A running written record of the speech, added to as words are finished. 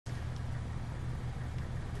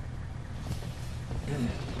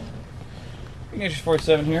Nature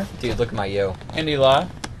 47 here. Dude, look at my yo. Andy Live.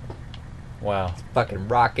 Wow. It's fucking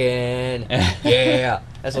rocking. Yeah.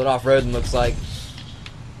 That's what off-roading looks like.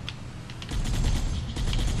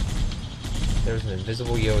 There's an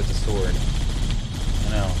invisible yo with a sword. I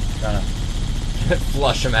know. Trying to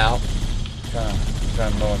flush him out.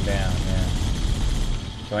 trying to mow him down, yeah.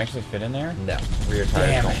 Can I actually fit in there? No. Rear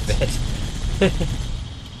tires don't fit.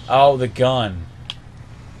 Oh, the gun.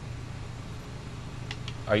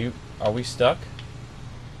 Are we stuck?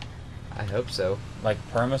 I hope so. Like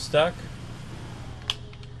perma stuck?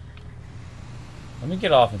 Let me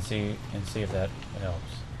get off and see if that helps.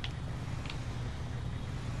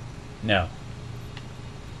 No.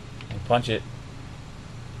 And punch it.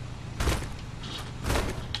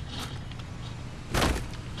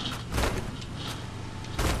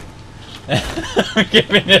 I'm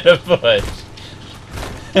giving it a push.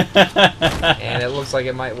 And it looks like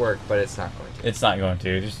it might work, but it's not going to. It's not going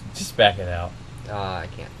to. Just back it out. I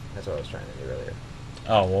can't. That's what I was trying to do earlier.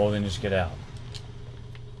 Oh, well then just get out.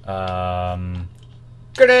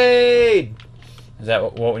 Grenade! Is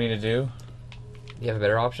that what we need to do? You have a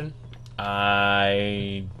better option?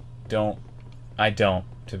 I don't,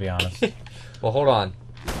 to be honest. Well, hold on.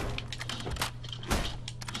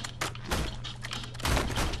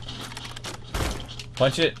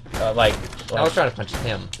 Punch it, like I was trying to punch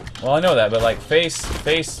him. well, I know that, but like face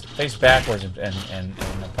backwards and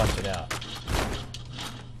punch it out.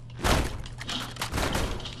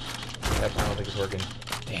 Yep, I don't think it's working.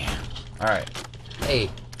 Damn. All right. Hey,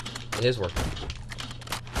 it is working.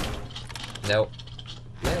 Nope.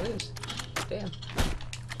 Yeah, it is. Damn.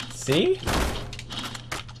 See?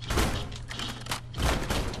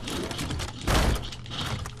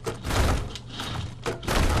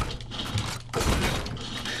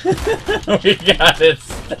 We got it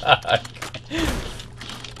stuck.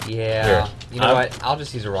 Yeah. Here, You know what? I'll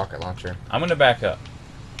just use a rocket launcher. I'm gonna back up,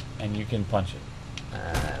 and you can punch it. I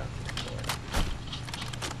don't think I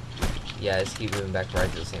can. Yeah, just keep moving back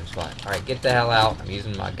right to the same spot. Alright, get the hell out. I'm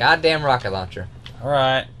using my goddamn rocket launcher. All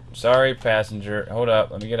right. Sorry, passenger. Hold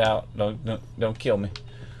up. Let me get out. Don't kill me.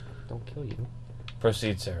 Don't kill you.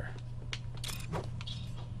 Proceed, sir.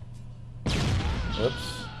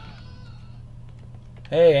 Whoops.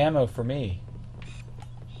 Hey, ammo for me.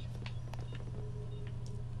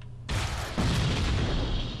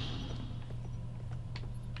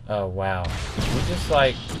 Oh, wow. Did we just,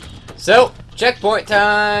 like... So, checkpoint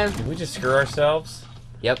time! Did we just screw ourselves?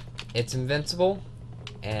 Yep, it's invincible,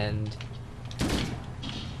 and...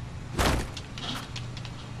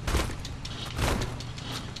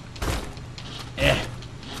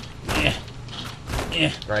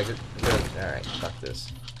 Right, good. Alright, fuck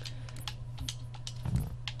this.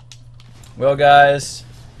 Well, guys.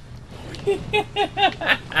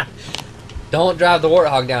 Don't drive the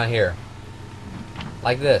Warthog down here.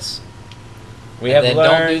 Like this. We have then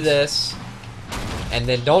learned... don't do this. And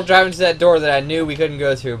then don't drive into that door that I knew we couldn't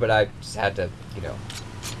go through, but I just had to, you know,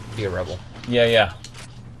 be a rebel. Yeah.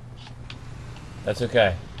 That's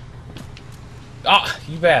okay. Ah,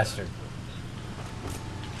 you bastard.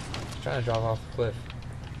 I'm trying to drive off the cliff.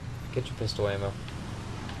 Get your pistol ammo.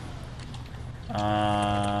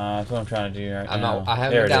 That's what I'm trying to do right now. I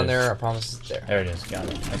haven't been down there. I promise it's there. There it is. Got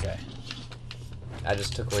it. Okay. I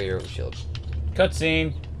just took away your shield.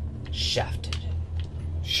 Cutscene. Shafted.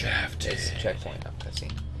 It's a checkpoint, not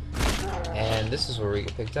cutscene. And this is where we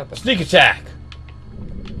get picked up. Sneak attack.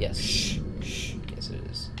 Yes. Shh. Yes, it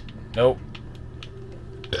is. Nope.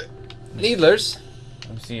 Needlers.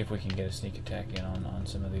 Let me see if we can get a sneak attack in on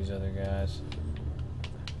some of these other guys.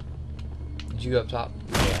 Did you go up top?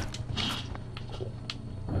 Yeah. Cool.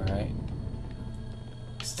 Alright.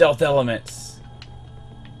 Stealth elements.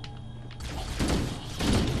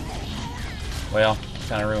 Well,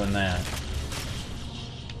 kind of ruined that.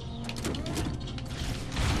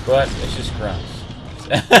 But it's just grunts.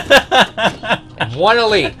 And one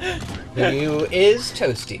elite, who is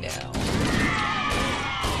toasty now.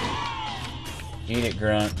 Eat it,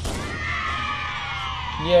 grunt.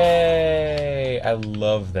 Yay! I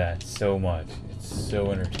love that so much. It's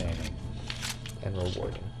so entertaining. And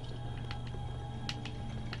rewarding.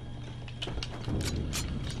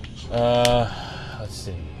 Let's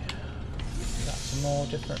see. Got some more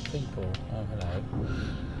different people. Oh, hello.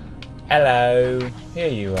 Hello. Here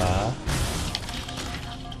you are.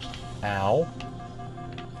 Ow.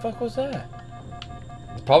 The fuck was that?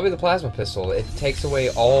 It's probably the plasma pistol. It takes away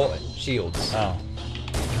all shields. Oh.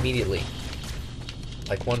 Immediately.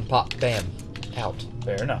 Like one pop, bam, out.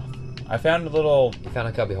 Fair enough. I found a little You found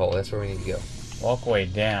a cubby hole. That's where we need to go. walkway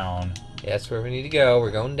down. Yeah, that's where we need to go.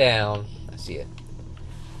 We're going down. I see it.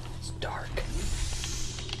 It's dark.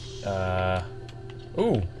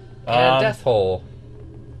 Ooh. And a death hole.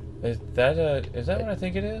 Is that what I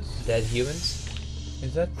think it is? Dead humans?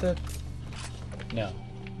 Is that the... No.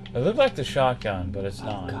 It looked like the shotgun, but it's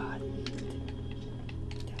not. God.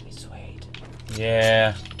 That'd be sweet.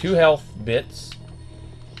 Yeah. 2 health bits.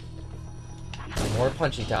 More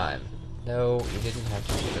punchy time. No, you didn't have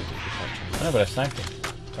to shoot him. I know, but I sniped him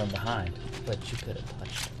from behind. But you could have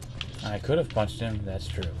punched him. I could have punched him, that's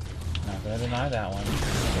true. Not gonna deny that one.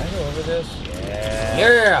 Can I go over this? Yeah.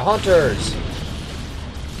 Yeah, hunters!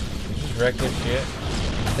 Did you just wreck this shit?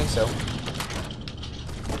 I think so.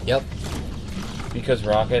 Yep. Because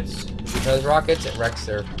rockets. Because rockets, it wrecks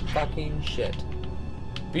their fucking shit.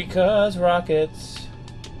 Because rockets.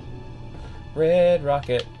 Red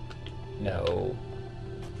rocket. No.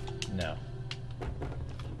 No.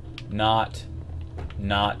 Not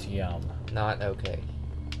yum. Not okay.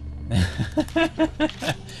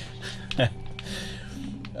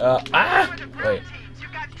 Wait.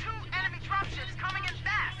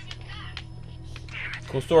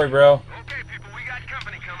 Cool story, bro. Okay, people, we got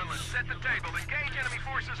company coming. Let's set the table. Engage enemy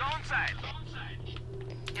forces on site.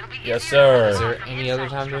 Yes, sir. Is there any other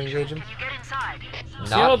time to engage them?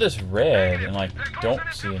 See all this red and like don't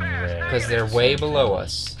see any red. Because they're way below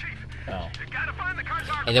us. Oh.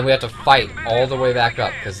 And then we have to fight all the way back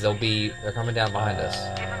up because they're coming down behind us.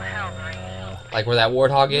 Like where that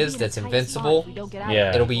warthog is, that's invincible.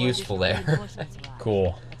 Yeah. It'll be useful there.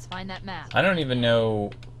 Cool. Let's find that map. I don't even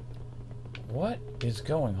know what is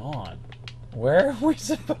going on. Where are we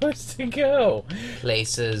supposed to go?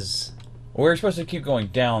 Places. We're supposed to keep going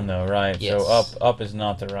down though, right? Yes. So up is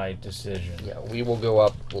not the right decision. Yeah, we will go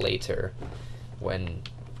up later when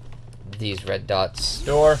these red dots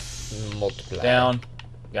Door. multiply. Down.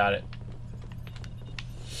 Got it.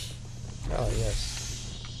 Oh,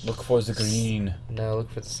 yes. Look for the green. No, look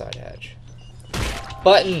for the side hatch.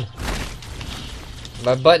 Button!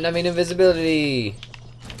 By button, I mean invisibility!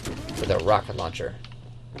 With a rocket launcher.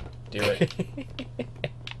 Do it.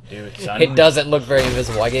 Do it, son. It doesn't look very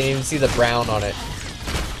invisible. I can't even see the brown on it.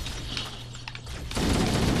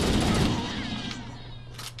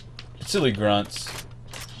 Silly grunts.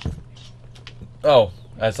 Oh,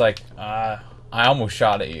 that's like, I almost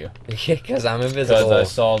shot at you. Because I'm invisible. Because I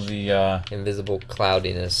saw the, Invisible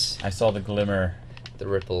cloudiness. I saw the glimmer. The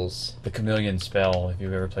ripples. The chameleon spell, if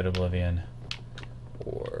you've ever played Oblivion.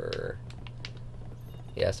 Or...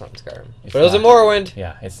 Yeah, it's not in Skyrim. It's But it was in not. Morrowind!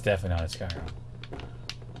 Yeah, it's definitely not in Skyrim.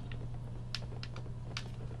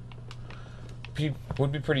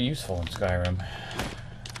 Would be pretty useful in Skyrim.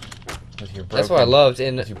 With your broken, That's what I loved.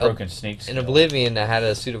 In with your broken sneak in skill. Oblivion, I had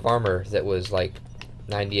a suit of armor that was like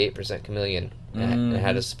 98% chameleon. And it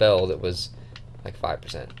had a spell that was like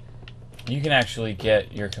 5%. You can actually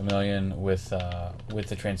get your chameleon with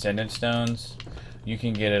the transcendent stones. You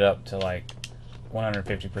can get it up to like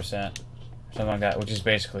 150%, something like that, which is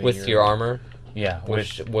basically With your armor, yeah.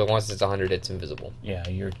 which well, once it's 100, it's invisible. Yeah,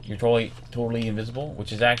 you're totally invisible,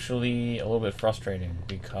 which is actually a little bit frustrating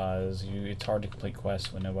because it's hard to complete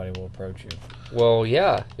quests when nobody will approach you. Well,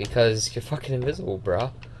 yeah, because you're fucking invisible,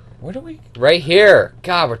 bruh. Where do we? Right here!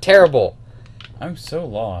 God, we're terrible! I'm so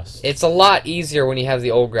lost. It's a lot easier when you have the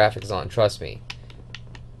old graphics on, trust me.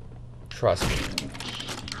 Trust me.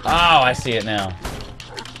 Oh, I see it now.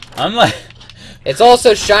 I'm like... It's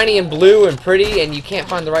also shiny and blue and pretty, and you can't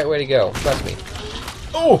find the right way to go. Trust me.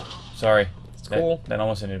 Oh! Sorry. It's cool. That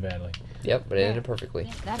almost ended badly. Yep, but it ended perfectly.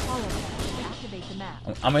 That follow to activate the map.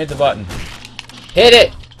 I'm gonna hit the button. Hit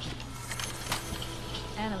it!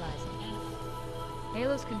 Analyzing.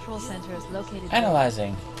 Halo's control center is located there.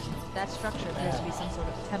 Analyzing. That structure appears to be some sort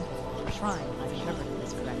of temple or shrine, if I interpreted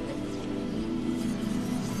this correctly.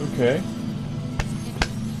 Okay.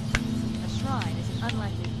 A shrine is an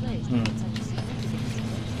unlikely place to get such a significant situation.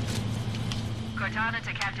 Cortana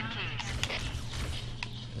to Captain Keyes.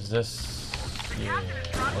 Is this... Yeah.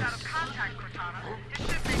 let's-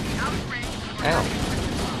 Ow.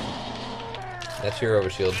 That's your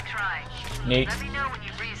overshield. Try. Neat. Let me know when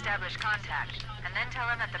you've re-established contact, and then tell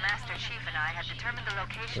him that the Master Chief and I have determined the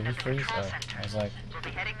location Did we of the freeze? control Oh, center. I was like, We'll be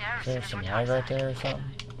heading there as is soon there as some we're lag right topside. there or something?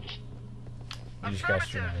 You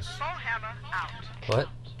scratched your nose. Bullhammer out. What?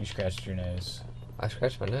 You scratched your nose. I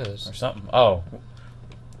scratched my Or nose. something. Oh.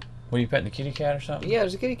 Were you petting the kitty cat or something? Yeah,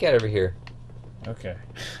 there's a kitty cat over here. Okay.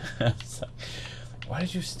 So, why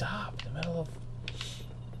did you stop in the middle of...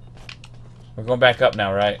 We're going back up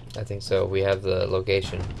now, right? I think so. We have the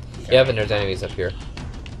location. Yep, and there's enemies up here.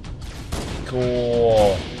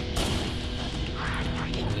 Cool.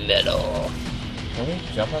 Metal. Can we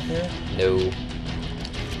jump up here? No.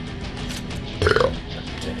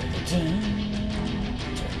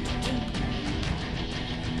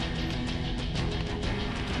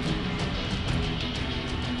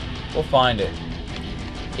 We'll find it.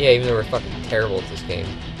 Yeah, even though we're fucking terrible at this game.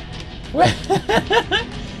 Yeah,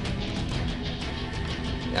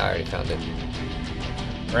 Yeah, I already found it.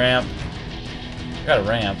 ramp. I got a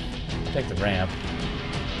ramp. I'll take the ramp.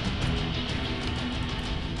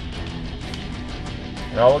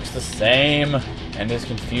 It all looks the same and is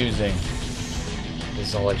confusing. This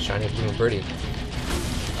is all like shiny, blue, and pretty.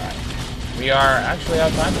 We are actually out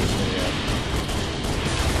of time for this video.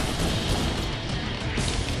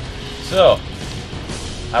 So,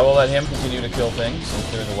 I will let him continue to kill things and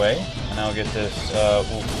clear the way, and I'll get this.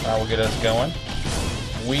 I will get us going.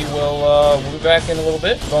 We'll be back in a little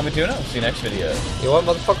bit. Call me Tuna. See you next video. You know what,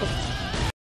 motherfucker?